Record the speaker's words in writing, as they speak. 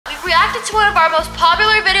reacted to one of our most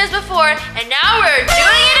popular videos before, and now we're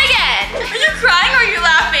doing it again. Are you crying or are you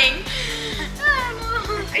laughing?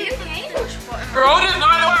 Are you okay? Bro does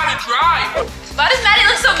not know how to drive. Why does Maddie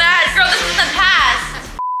look so mad? Girl, this is the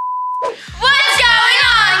past. What's going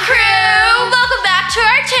on, crew? Welcome back to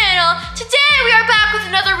our channel. Today we are back with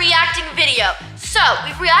another reacting video. So,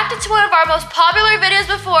 we've reacted to one of our most popular videos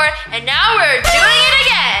before, and now we're doing it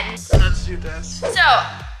again. Let's do this. So,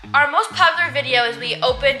 our most popular video is we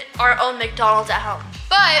opened our own McDonald's at home.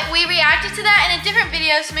 But we reacted to that in a different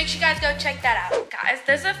video, so make sure you guys go check that out. Guys,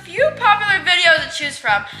 there's a few popular videos to choose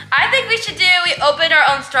from. I think we should do, we opened our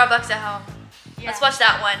own Starbucks at home. Yeah. Let's watch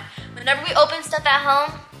that one. Whenever we open stuff at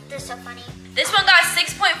home, They're so funny. this one got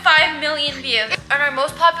 6.5 million views. And our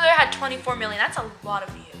most popular had 24 million. That's a lot of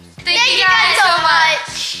views. Thank you guys so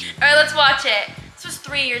much. All right, let's watch it. This was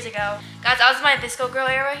 3 years ago. Guys, that was my Visco Girl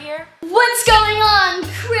era here. What's going on,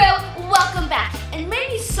 crew? Welcome back. And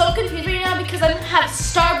maybe so confused right now because I have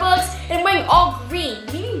Starbucks and I'm wearing all green.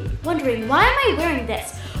 Maybe wondering, why am I wearing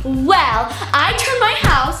this? Well, I turned my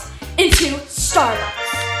house into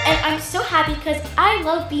Starbucks. And I'm so happy because I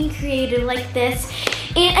love being creative like this.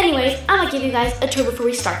 And anyways, I'm gonna give you guys a tour before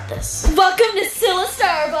we start this. Welcome to Scylla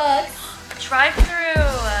Starbucks. Drive-through.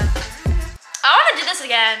 I want to do this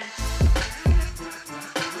again.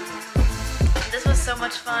 This was so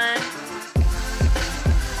much fun.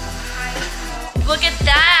 Look at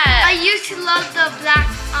that. I used to love the black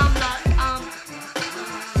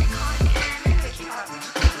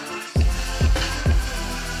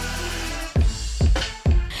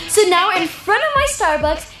So now we're in front of my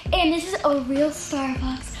Starbucks, and this is a real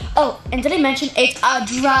Starbucks. Oh, and did I mention it's a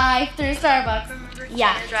drive-through Starbucks?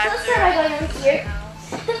 Yeah. So let's start by going over here.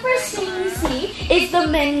 The first thing you see is the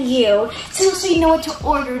menu, so you know what to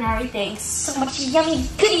order and everything. So much yummy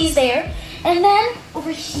goodies there. And then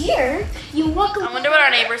over here, you walk. I wonder what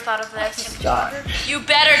our neighbors thought of this. God. You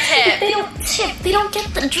better tip. They don't tip. They don't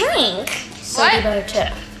get the drink. So What? they better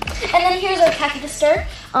tip. And then here's our cash register.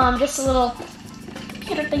 Just a little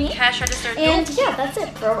computer thingy. Cash register. And yeah, that's it.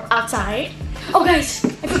 We're outside. Oh guys,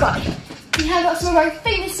 I forgot. We have some of our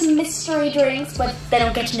famous mystery drinks, but they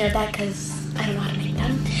don't get to know that because I don't know how to make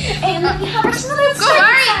them. And we have our little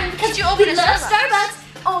Starbucks because you open we a love Starbucks. Starbucks.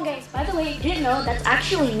 Oh guys, by the way, if you didn't know, that's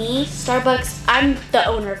actually me, Starbucks. I'm the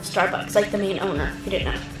owner of Starbucks, like the main owner, if you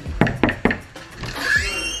didn't know.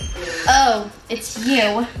 Oh, it's you.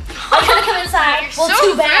 I'm gonna come inside. Well, so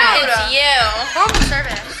too bad. It's you. Horrible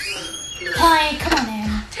service. Fine, come on in.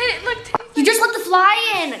 Look. You just let the fly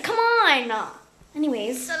in. Come on.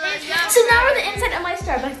 Anyways, so now we're the inside of my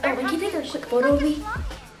Starbucks. Oh, can you take a quick photo of me?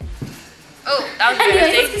 Oh, that was Anyways,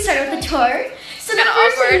 let's embarrassing. get started with the tour. So the Kinda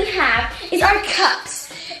first awkward. thing we have is our cups.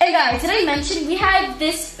 And guys, did I mention we have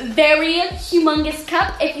this very humongous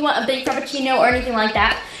cup if you want a big frappuccino or anything like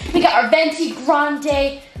that. We got our venti,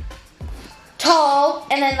 grande, tall,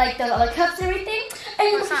 and then like the other cups and everything.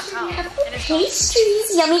 And It's not tall. we have It is tall.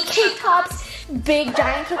 pastries, yummy cake pops, big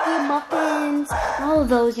giant cookie muffins, all of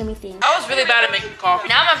those yummy things. I was really bad at making coffee.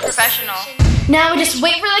 Now I'm a professional. Now we just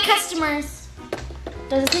wait for the customers.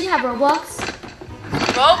 Does this thing have Roblox?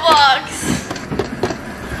 Roblox.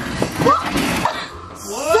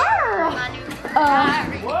 Sir! I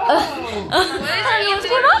don't know what's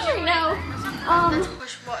going on right now.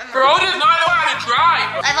 Bro does not know how to drive.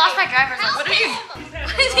 I lost my driver's license.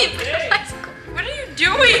 What are you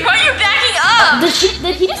doing? Why are you backing up?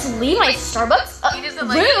 Did he just leave my Starbucks? He doesn't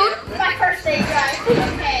like rude. you. My first day drive.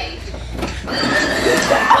 Okay.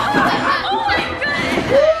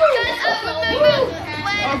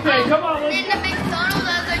 Okay, come on. In the McDonald's,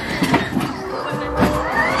 okay,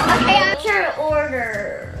 I'm trying to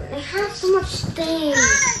order. I have so much things. I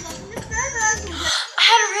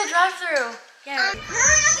had a real drive-through. Yeah.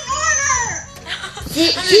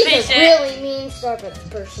 She's a patient. really mean Starbucks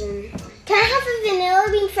person. Can I have a vanilla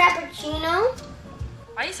bean frappuccino?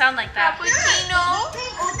 Why do you sound like that?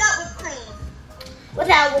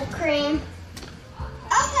 Without whipped cream.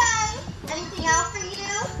 Okay. Anything else for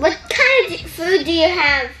you? What kind of food do you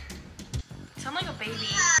have? You sound like a baby.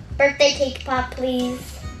 Birthday cake pop, please.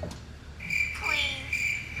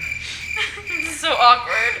 This is so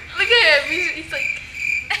awkward. Look at him. He's like.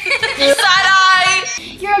 Side-eye.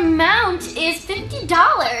 Your amount is $50.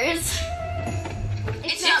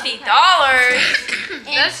 It's $50.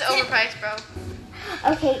 That's overpriced, bro.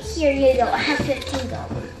 Okay, here you go. I have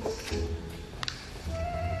 $15.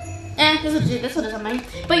 This one isn't mine.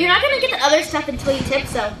 But you're not gonna get the other stuff until you tip,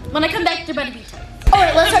 so when I come back, they're about to be tipped.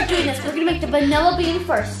 Alright, let's start doing this. We're gonna make the vanilla bean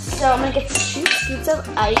first. So I'm gonna get 2 scoops of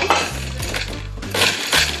ice.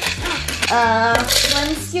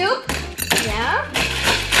 1 scoop. Yeah.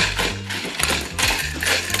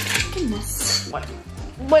 What?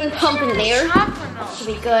 One pump in there. Chocolate milk. Should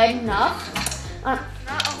be good enough. Not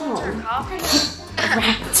a whole jar coffee.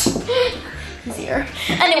 Rat. Easier.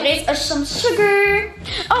 Anyways, some sugar.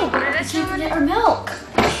 Oh, did I say can't forget our milk.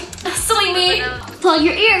 Silly me. Plug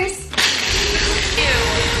your ears. Ew.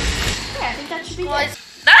 Yeah, I think that should be good.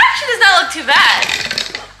 That actually does not look too bad.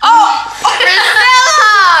 Oh,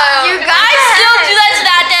 Priscilla! You guys still do that to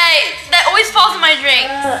that day. That always falls in my drink.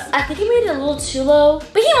 I think I made it a little too low,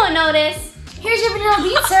 but he won't notice. Here's your vanilla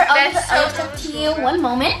bean, sir. I'll give it up to you. One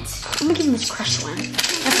moment. I'm gonna give him this crushed one.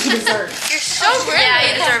 That's what he deserves. You're so rude. Yeah,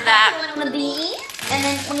 you deserve that. One of these, and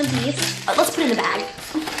then one of these. Let's put it in the bag.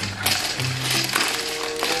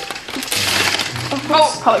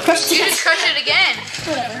 Oh, probably crushed You it. just crushed it again.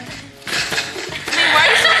 Whatever. Why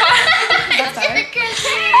are you so That's all right.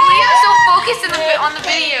 Leo's so focused on the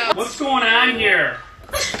video. What's going on here?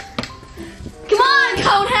 Come on,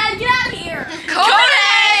 Conehead, get out of here.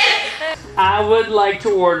 Conehead! I would like to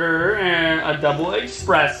order a double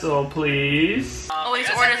espresso, please. Always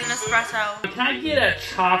orders an espresso. Can I get a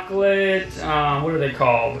chocolate, what are they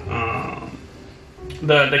called?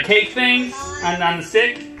 The cake things on the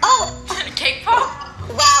stick? Oh, Cake pop?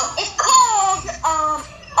 well, it's called,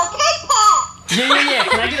 a cake pop. Yeah.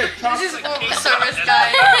 Can I get a chocolate cake Service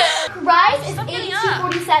guy. Price is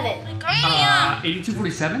 $82.47.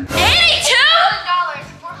 82.47? 82?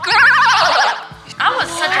 Girl! I was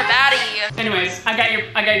such a baddie. Anyways, I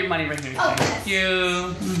got your money right here. Oh, Thank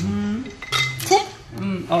you. Tip?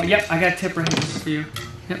 Oh, yep, I got a tip right here for you.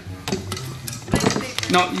 Yep.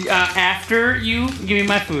 No, after you give me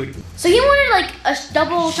my food. So he wanted like a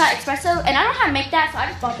double shot espresso, and I don't know how to make that, so I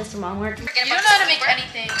just bought this from Walmart. You don't know how to make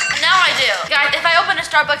anything. Now I do. Guys, if I open a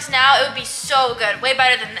Starbucks now, it would be so good. Way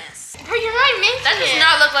better than this. Bro, you're not making That does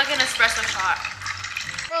not look like an espresso shot.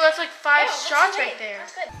 Bro, that's like 5 shots right there.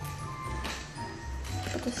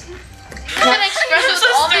 Put this in. An espresso I'm with so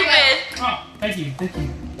almond milk. stupid. Oh, thank you.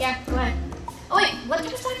 Yeah, go ahead. Oh wait, what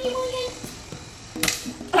was that you again?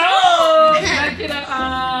 Oh, can I get a,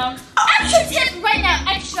 Extra tip right now,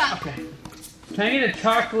 extra. okay. Can I get a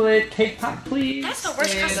chocolate cake pop, please? That's the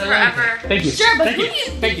worst And customer a- ever. Thank you. Sure, but Thank who you. do you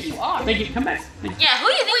Thank think you. you are? Thank you. Come back. Thank you. Yeah, who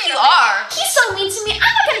do you think you are? He's so mean to me.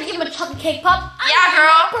 I'm not gonna give him a chocolate cake pop. I'm Yeah, giving him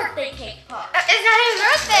girl. a birthday cake pop. It's not his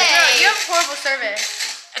birthday. Girl, you have horrible service.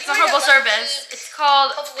 It's a horrible service. It's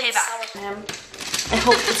called payback. I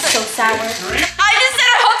hope it's so sour. I just said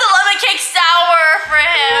I hope the lemon cake's sour for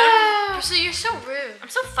him. So you're so rude. I'm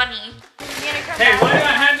so funny. Hey, why do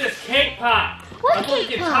I have this cake pop? What I'm supposed to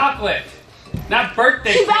cake get pop? chocolate, not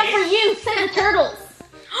birthday Too bad for cake. you. Save the turtles.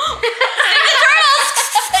 The turtles!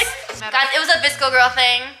 Guys, it was a Visco Girl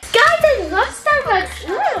thing. Guys, I love Starbucks.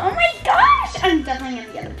 Ooh, oh my gosh. I'm definitely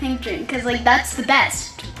gonna get a pink drink because like that's the best.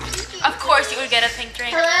 Of course you would get a pink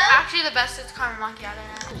drink. Actually, the best is caramel macchiato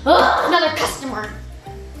now. Ugh, another customer.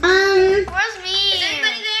 Where's me? Is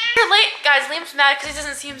anybody there? You're late. Guys, Liam's mad because he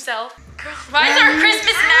doesn't see himself. Why is there a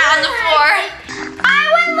Christmas mat on the floor? I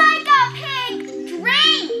would like a pink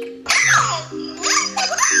drink.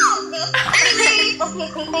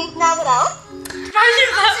 Okay, now it out. Why are you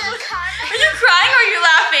laughing? Are you crying or are you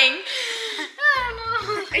laughing?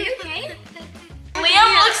 Are you okay? Liam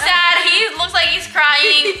looks sad. He looks like he's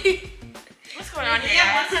crying. What's going on here?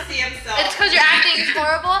 It's because your acting is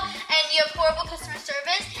horrible and you have horrible customer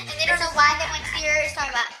service and they don't know why they went to your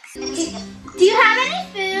Starbucks. Do you have any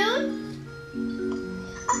food?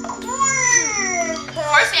 Of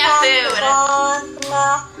course we have food.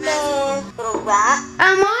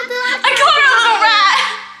 I called her a little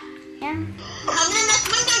rat.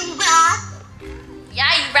 Yeah,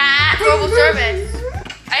 you rat. Horrible service.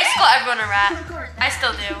 I used to call everyone a rat. I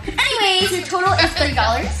still do. Anyways, your total is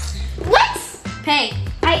 $30. What? Pay.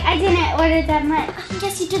 I didn't order that much.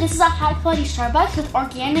 Yes, you did. This is a high quality Starbucks with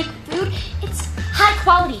organic food. It's high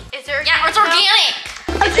quality. Is there? Yeah, it's organic.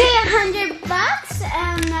 Okay,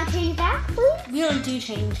 $100. Now pay you back, please. We don't do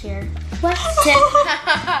change here. What? Tip.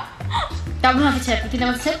 That one have a tip. You think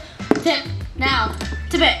that was a tip? Tip. Now.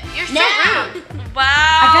 Tip it. You're so now. rude. Wow,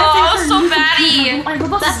 I was so batty. My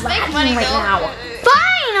robot is Make lagging money right though. now.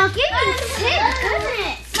 Fine, I'll give you a tip.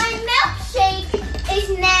 Goodness. My milkshake is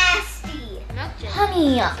nasty.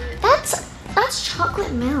 Honey, that's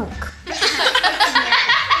chocolate milk.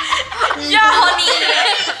 Yeah, honey.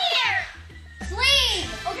 Please.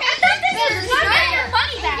 Okay, I thought this was your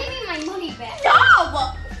money back. Give me my money back.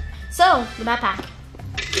 No! So, the backpack.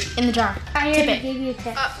 In the jar. I Tip already it. gave you a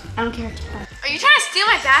tip. I don't care. Tip it. Are you trying to steal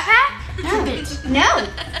my backpack? Tip it. No.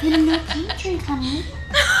 Then no pink drink, honey.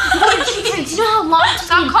 No pink drink. Do you know how long it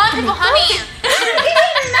Stop calling people honey. Give me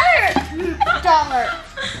another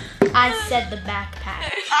 $1. I said the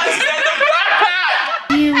backpack.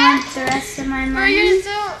 Do you want the rest of my Bro, money. you're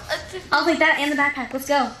so. I'll take that and the backpack. Let's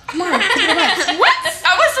go. Come on. Take the bus. What?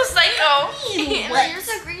 I was so psycho. What? You're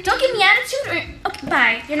so greedy. Don't give me attitude. Or... Okay,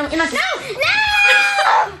 bye. You're not. No.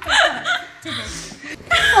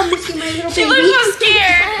 Oh, Missy, my little She baby. looks so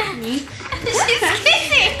scared. She's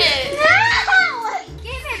kissing it. No!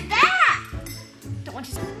 Give it back. Don't want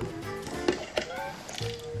you.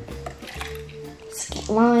 Second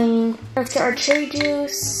line. Let's get our cherry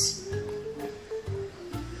juice.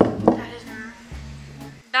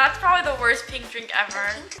 That's probably the worst pink drink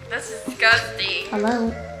ever. That's disgusting.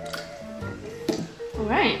 Hello. All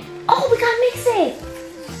right. Oh, we gotta mix it.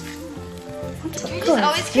 That's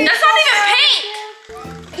not even pink.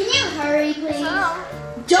 Can you hurry, please?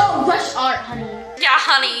 Don't rush art, honey. Yeah,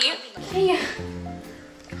 honey. Hey,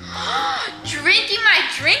 Drinking my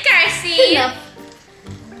drink, I see. enough.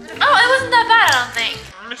 Oh, it wasn't that bad, I don't think.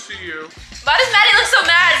 Let me see you. Why does Maddie look so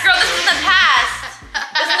mad? Girl, this is in the past.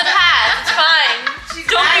 This is in the past. It's fine.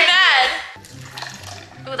 Don't be mad.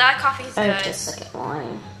 Ooh, that coffee is I have the good. second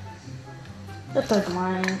line. The third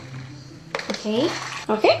line. Okay.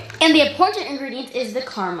 Okay. And the important ingredient is the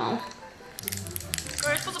caramel.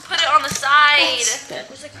 We're supposed to put it on the side. Good.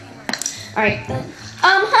 Where's the creamer? All right.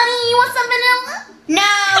 Honey, you want some vanilla?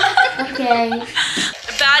 No. Okay.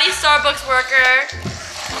 Baddie Starbucks worker.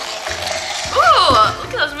 Ooh,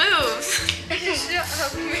 look at those moves.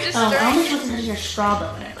 Oh, I almost want to touch your straw, but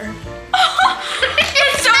whatever.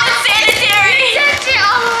 It's so unsanitary. Here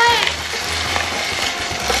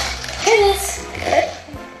it is.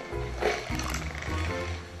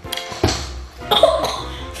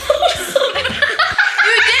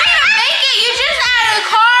 You didn't even make it. You just added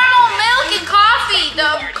caramel, milk, and coffee. The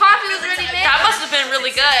coffee was already made. That must have been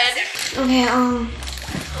really good. Okay,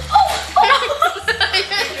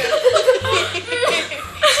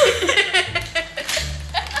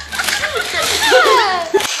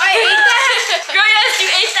 I ate that. Girl, yes, you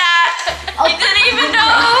ate that. You didn't even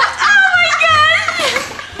know. Oh my god.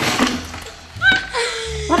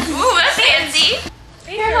 Ooh, that's fancy.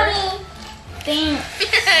 Here, honey. Thanks.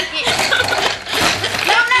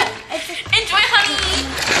 Enjoy, honey.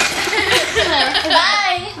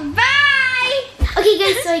 Bye. Bye. Okay,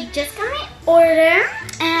 guys, so I just got my order,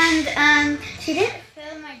 and she didn't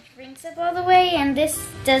fill my drinks up all the way, and this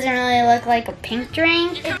doesn't really look like a pink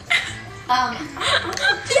drink.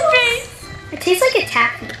 It tastes like a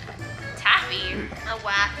taffy. Taffy. A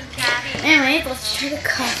wappy taffy. Anyway, let's try the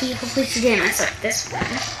coffee. Hopefully she didn't mess up this one.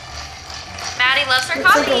 Maddie loves her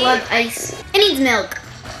Looks like coffee. a lot of ice. It needs milk.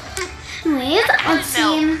 Anyways, let's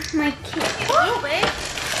see my cake. Oh, wait.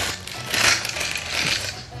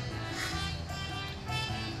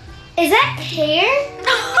 Is that hair?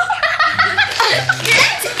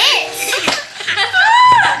 That's it.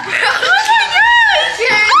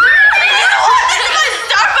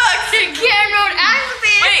 Starbucks! Karen wrote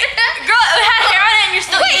accent. Wait, girl, it had hair on it and you're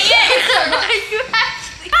still eating it? You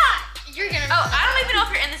actually. You're gonna. Oh, I don't even know if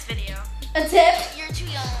you're in this video. A tip. You're too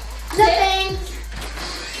young. Nothing.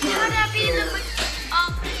 How would that be the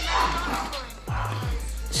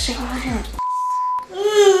Shake my head.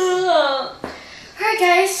 Alright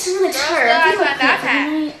guys, I'm really tired. still I think has I'll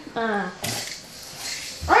my quit.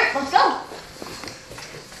 Alright, let's go.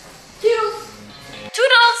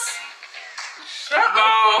 Toodles!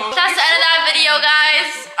 Uh-oh. That's the end of that video, guys.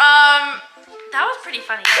 That was pretty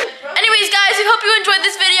funny. Anyways, guys, we hope you enjoyed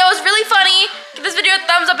this video. It was really funny. Give this video a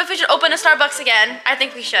thumbs up if we should open a Starbucks again. I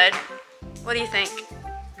think we should. What do you think?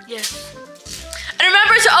 Yes. And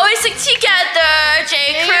remember to always stick together.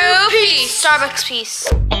 J. Crew, peace. Starbucks piece.